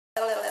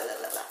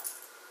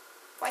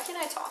Why can't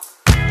I talk?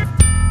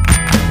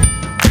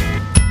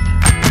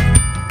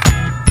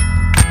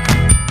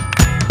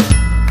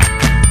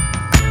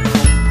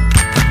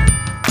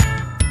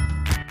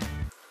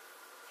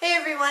 Hey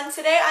everyone,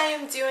 today I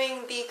am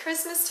doing the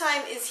Christmas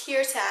Time is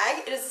Here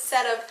tag. It is a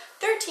set of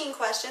 13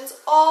 questions,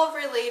 all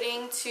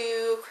relating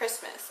to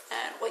Christmas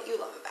and what you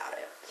love about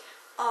it.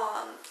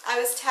 I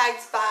was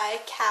tagged by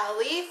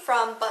Callie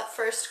from But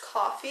First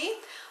Coffee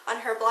on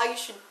her blog. You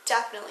should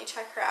definitely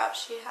check her out.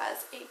 She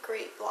has a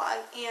great blog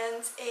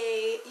and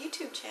a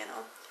YouTube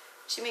channel.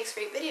 She makes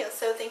great videos,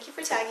 so thank you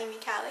for tagging me,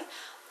 Callie.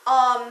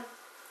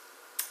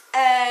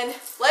 And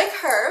like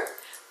her,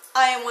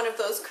 I am one of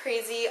those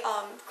crazy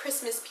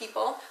Christmas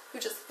people who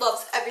just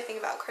loves everything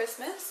about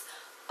Christmas.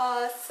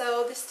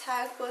 So this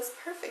tag was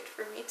perfect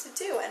for me to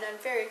do, and I'm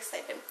very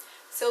excited.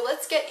 So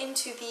let's get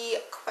into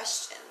the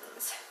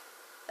questions.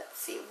 Let's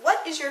see,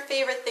 what is your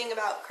favorite thing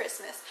about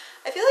Christmas?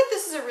 I feel like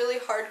this is a really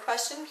hard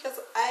question because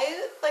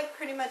I like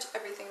pretty much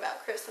everything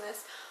about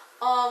Christmas.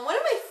 One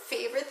of my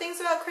favorite things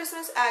about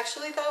Christmas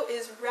actually though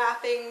is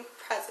wrapping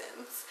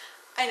presents.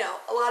 I know,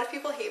 a lot of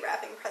people hate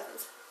wrapping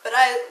presents, but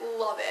I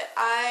love it.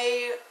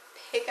 I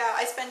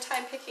spend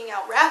time picking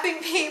out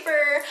wrapping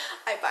paper,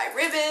 I buy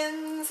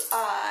ribbons,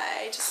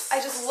 I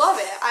just love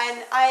it.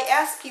 And I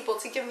ask people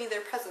to give me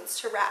their presents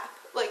to wrap.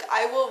 Like,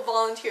 I will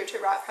volunteer to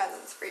wrap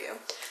presents for you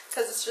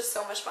because it's just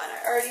so much fun.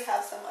 I already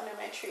have some under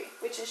my tree,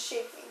 which is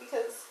shaking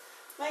because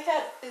my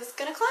cat is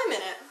gonna climb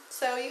in it.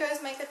 So you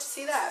guys might get to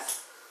see that.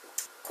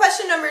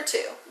 Question number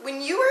 2.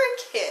 When you were a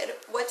kid,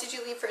 what did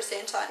you leave for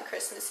Santa on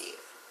Christmas Eve?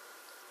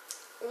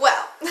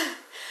 Well,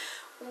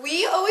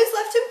 we always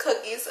left him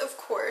cookies, of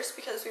course,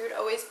 because we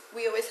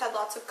always had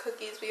lots of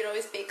cookies. We would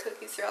always bake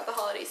cookies throughout the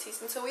holiday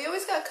season, so we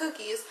always got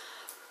cookies.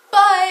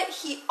 But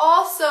he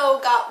also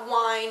got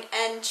wine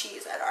and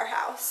cheese at our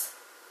house.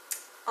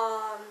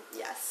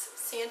 Yes,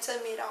 Santa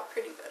made out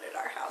pretty good at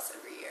our house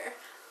every year.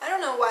 I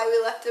don't know why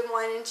we left him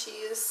wine and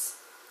cheese.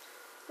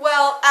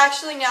 Well,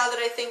 actually, now that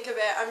I think of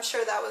it, I'm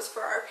sure that was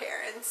for our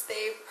parents.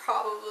 They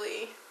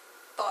probably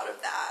thought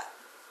of that,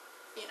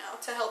 you know,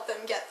 to help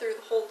them get through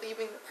the whole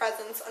leaving the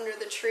presents under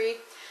the tree.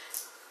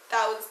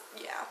 That was,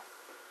 yeah,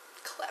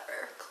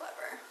 clever,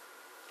 clever.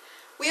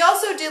 We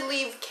also did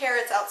leave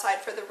carrots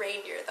outside for the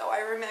reindeer, though. I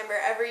remember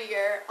every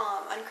year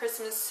on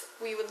Christmas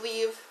we would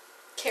leave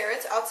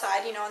carrots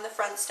outside, you know, on the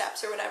front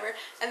steps or whatever,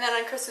 and then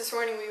on Christmas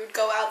morning we would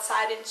go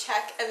outside and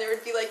check, and there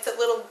would be like the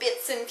little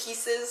bits and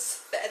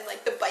pieces and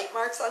like the bite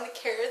marks on the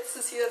carrots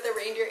to see that the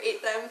reindeer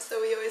ate them, so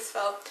we always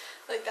felt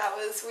like that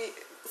was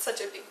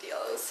such a big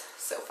deal. It was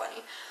so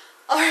funny.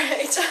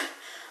 Alright,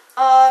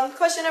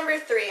 question number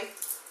 3.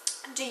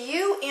 Do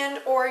you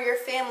and or your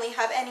family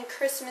have any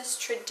Christmas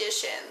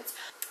traditions?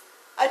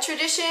 A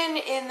tradition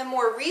in the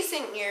more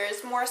recent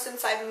years, more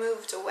since I've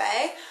moved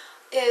away,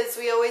 is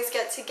we always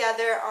get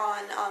together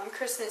on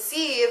Christmas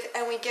Eve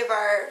and we give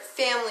our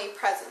family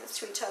presents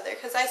to each other.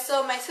 Because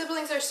my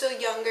siblings are still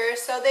younger,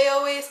 so they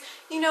always,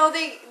 you know,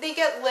 they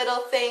get little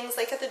things,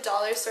 like at the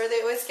dollar store but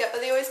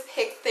they always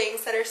pick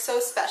things that are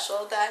so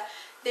special that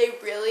they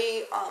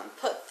really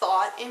put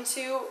thought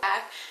into,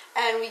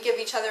 and we give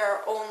each other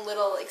our own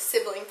little like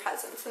sibling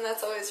presents, and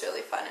that's always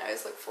really fun. I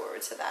always look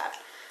forward to that.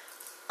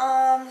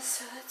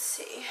 So let's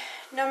see.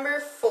 Number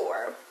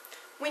 4.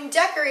 When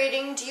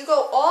decorating, do you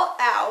go all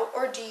out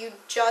or do you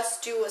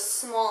just do a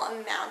small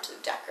amount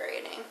of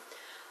decorating?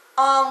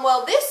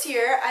 Well, this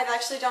year I've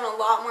actually done a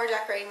lot more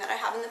decorating than I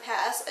have in the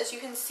past. As you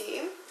can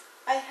see,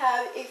 I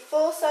have a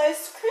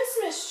full-size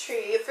Christmas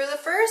tree for the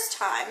first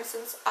time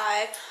since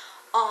I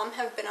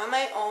have been on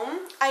my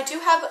own. I do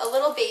have a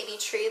little baby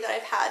tree that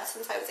I've had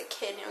since I was a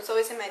kid, and it was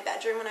always in my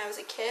bedroom when I was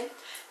a kid.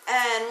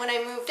 And when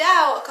I moved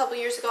out a couple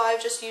years ago,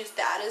 I've just used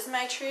that as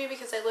my tree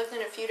because I lived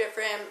in a few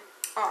different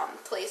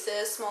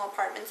places, small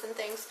apartments and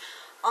things.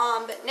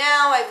 But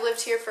now I've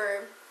lived here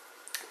for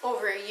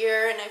over a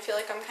year, and I feel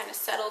like I'm kind of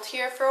settled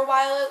here for a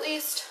while at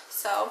least.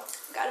 So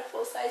I've got a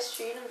full-size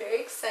tree, and I'm very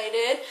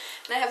excited.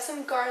 And I have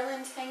some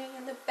garlands hanging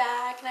in the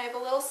back, and I have a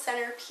little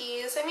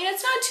centerpiece. I mean,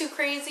 it's not too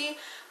crazy,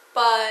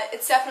 but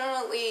it's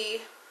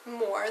definitely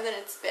more than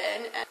it's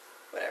been, and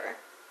whatever.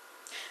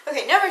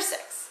 Okay, number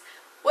 6.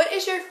 What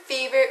is your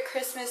favorite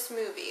Christmas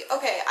movie?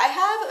 Okay, I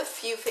have a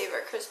few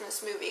favorite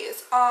Christmas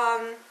movies.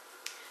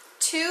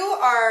 2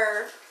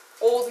 are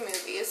old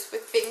movies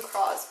with Bing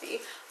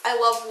Crosby. I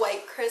love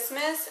White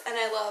Christmas and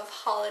I love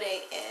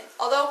Holiday Inn.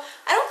 Although,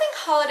 I don't think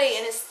Holiday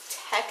Inn is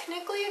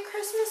technically a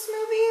Christmas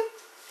movie.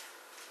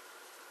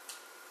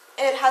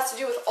 It has to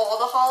do with all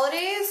the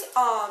holidays,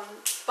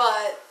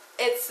 but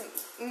it's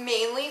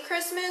mainly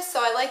Christmas, so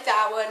I like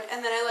that one.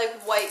 And then I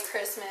like White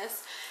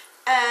Christmas.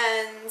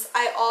 And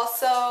I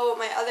also,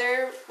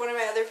 one of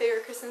my other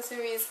favorite Christmas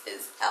movies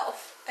is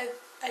Elf.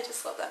 I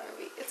just love that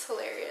movie. It's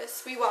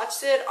hilarious. We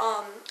watched it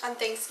on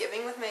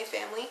Thanksgiving with my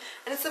family,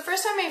 and it's the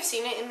first time I've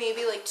seen it in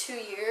maybe like 2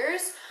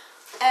 years,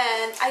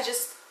 and I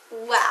just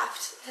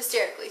laughed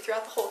hysterically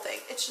throughout the whole thing.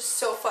 It's just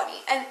so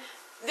funny. And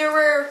there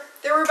were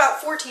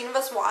about 14 of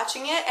us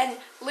watching it, and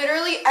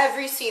literally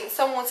every scene,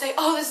 someone would say,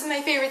 "Oh, this is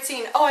my favorite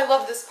scene. Oh, I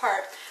love this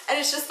part." And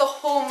it's just the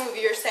whole movie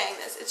you're saying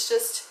this. It's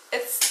just,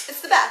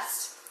 it's the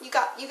best.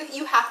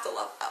 You have to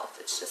love Elf.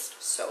 It's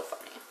just so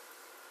funny.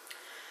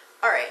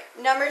 All right,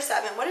 number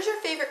 7. What is your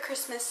favorite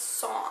Christmas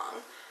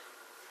song?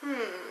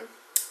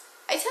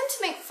 I tend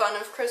to make fun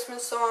of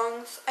Christmas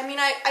songs. I mean,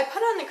 I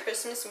put on the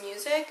Christmas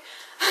music,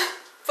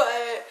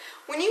 but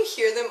when you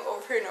hear them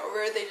over and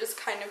over, they just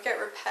kind of get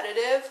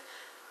repetitive.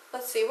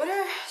 Let's see, what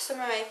are some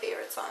of my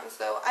favorite songs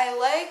though? I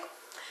like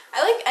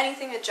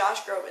anything that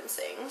Josh Groban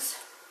sings,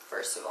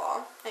 first of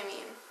all. I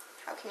mean,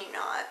 how can you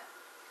not?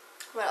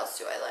 What else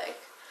do I like?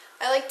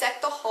 I like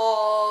Deck the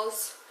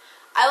Halls.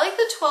 I like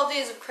the 12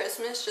 Days of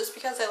Christmas just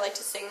because I like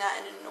to sing that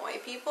and annoy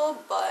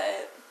people,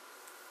 but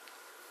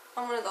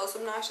I'm one of those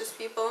obnoxious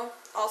people.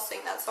 I'll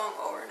sing that song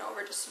over and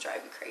over just to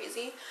drive you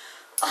crazy.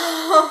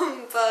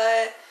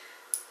 But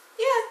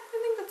yeah, I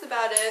think that's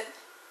about it.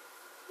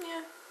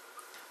 Yeah.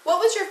 What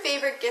was your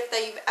favorite gift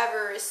that you've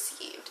ever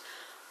received?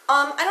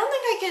 I don't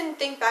think I can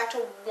think back to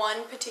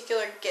one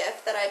particular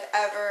gift that I've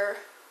ever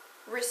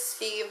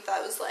received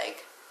that was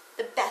like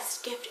the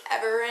best gift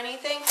ever or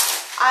anything.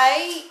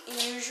 I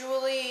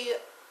usually,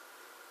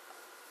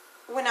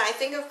 when I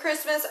think of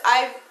Christmas,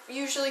 I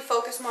usually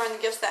focus more on the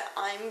gifts that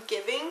I'm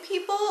giving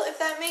people, if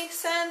that makes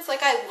sense.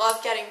 Like, I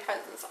love getting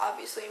presents,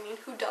 obviously. I mean,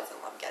 who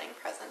doesn't love getting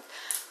presents?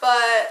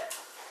 But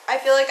I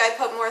feel like I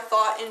put more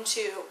thought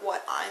into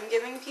what I'm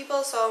giving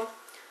people, so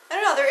I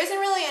don't know. There isn't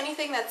really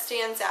anything that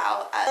stands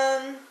out.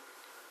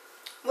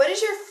 What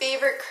is your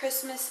favorite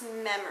Christmas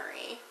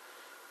memory?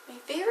 My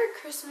favorite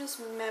Christmas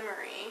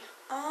memory?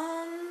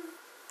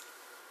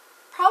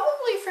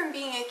 Probably from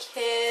being a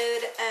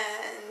kid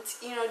and,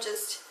 you know,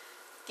 just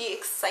the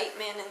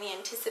excitement and the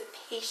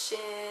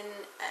anticipation.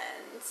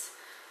 And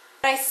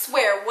I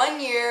swear, one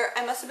year,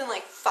 I must have been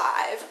like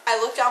 5, I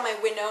looked out my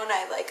window and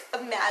I like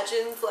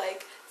imagined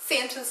like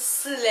Santa's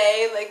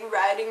sleigh like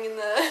riding in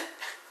the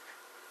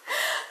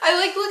I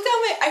like looked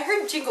out I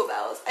heard jingle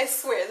bells. I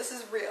swear, this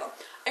is real.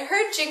 I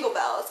heard jingle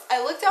bells.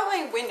 I looked out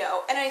my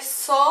window and I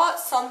saw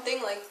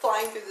something like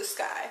flying through the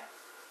sky.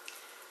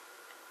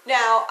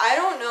 Now, I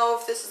don't know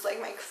if this is like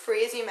my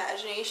crazy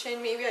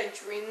imagination, maybe I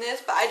dreamed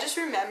this, but I just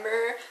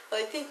remember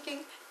like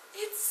thinking,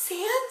 it's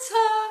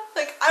Santa.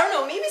 Like, I don't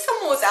know, maybe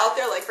someone was out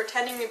there like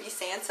pretending to be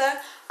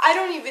Santa. I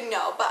don't even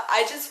know, but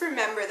I just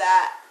remember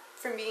that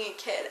from being a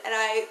kid, and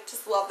I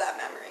just love that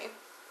memory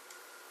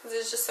because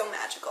it's just so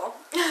magical.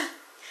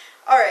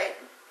 Alright,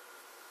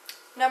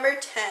 number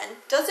 10.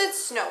 Does it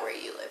snow where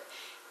you live?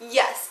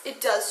 Yes,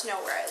 it does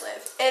snow where I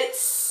live. It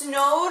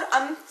snowed,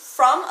 I'm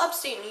from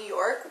upstate New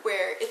York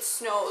where it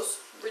snows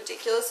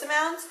ridiculous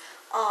amounts.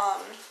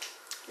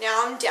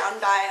 Now I'm down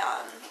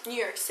by New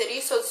York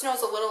City, so it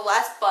snows a little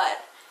less,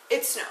 but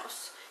it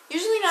snows.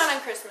 Usually not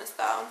on Christmas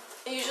though.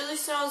 It usually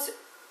snows,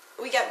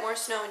 we get more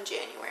snow in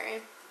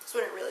January. That's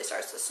when it really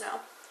starts to snow.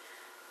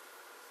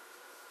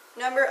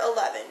 Number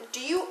 11.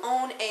 Do you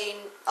own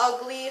an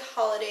ugly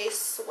holiday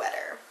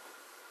sweater?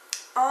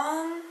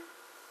 I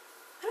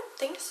don't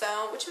think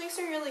so, which makes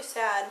me really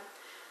sad.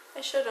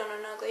 I should own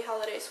an ugly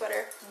holiday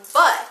sweater,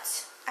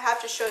 but I have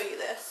to show you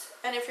this.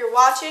 And if you're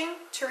watching,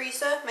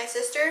 Teresa, my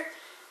sister,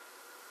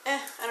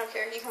 I don't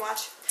care, you can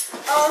watch.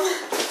 Cat,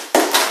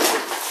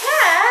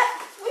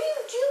 what are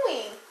you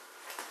doing?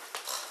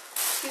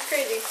 He's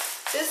crazy.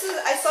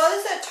 I saw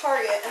this at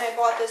Target, and I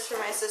bought this for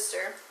my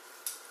sister.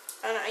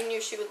 And I knew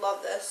she would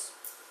love this.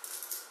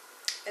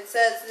 It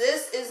says,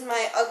 "This is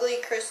my ugly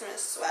Christmas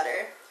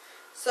sweater."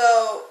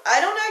 So, I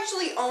don't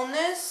actually own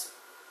this,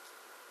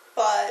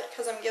 but,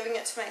 because I'm giving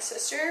it to my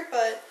sister,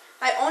 but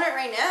I own it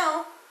right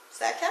now. Does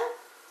that count?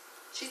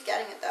 She's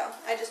getting it though.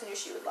 I just knew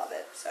she would love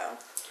it, so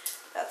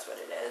that's what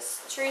it is.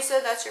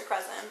 Teresa, that's your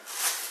present.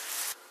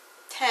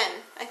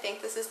 10. I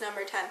think this is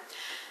number 10.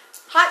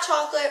 Hot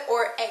chocolate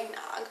or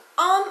eggnog?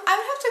 I would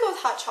have to go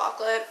with hot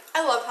chocolate.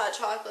 I love hot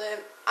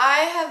chocolate.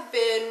 I have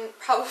been,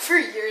 probably for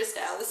years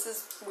now, this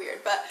is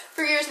weird, but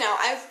for years now,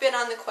 I've been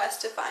on the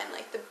quest to find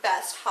like the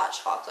best hot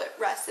chocolate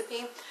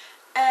recipe.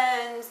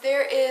 And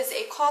there is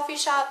a coffee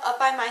shop up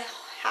by my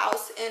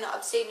house in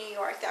upstate New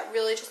York that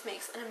really just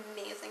makes an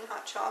amazing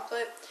hot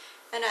chocolate.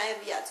 And I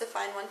have yet to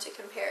find one to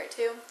compare it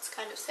to. It's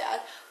kind of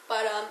sad.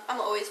 But I'm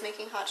always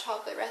making hot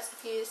chocolate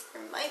recipes.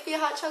 There might be a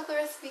hot chocolate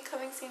recipe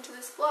coming soon to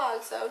this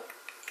vlog, so.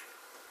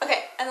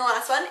 Okay, and the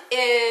last one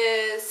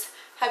is,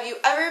 have you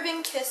ever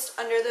been kissed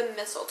under the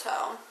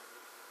mistletoe?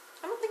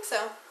 I don't think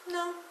so.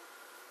 No.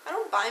 I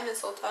don't buy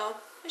mistletoe.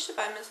 I should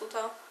buy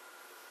mistletoe.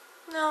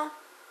 No.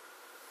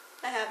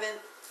 I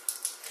haven't.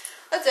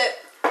 That's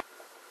it.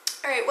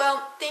 Alright,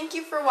 well, thank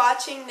you for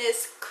watching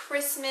this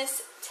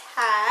Christmas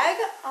tag.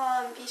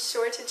 Be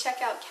sure to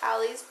check out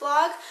Callie's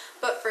blog,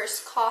 but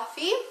first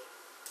coffee.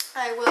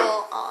 I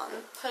will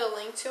put a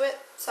link to it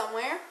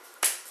somewhere.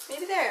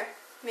 Maybe there.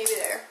 Maybe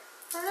there.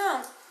 I don't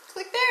know.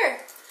 Click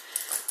there.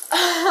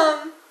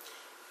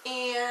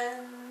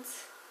 And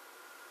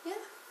yeah,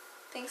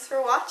 thanks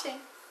for watching.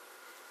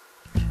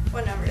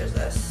 What number is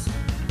this?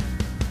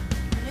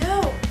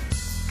 No.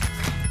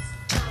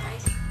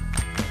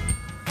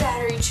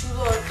 battery too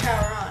low to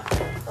power on.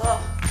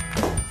 Ugh.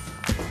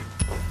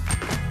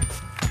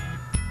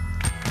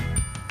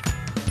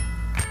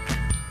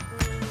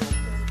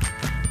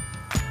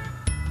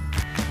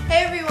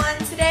 Hey everyone,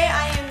 today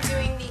I am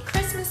doing the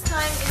Christmas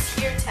Time is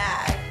Here tag.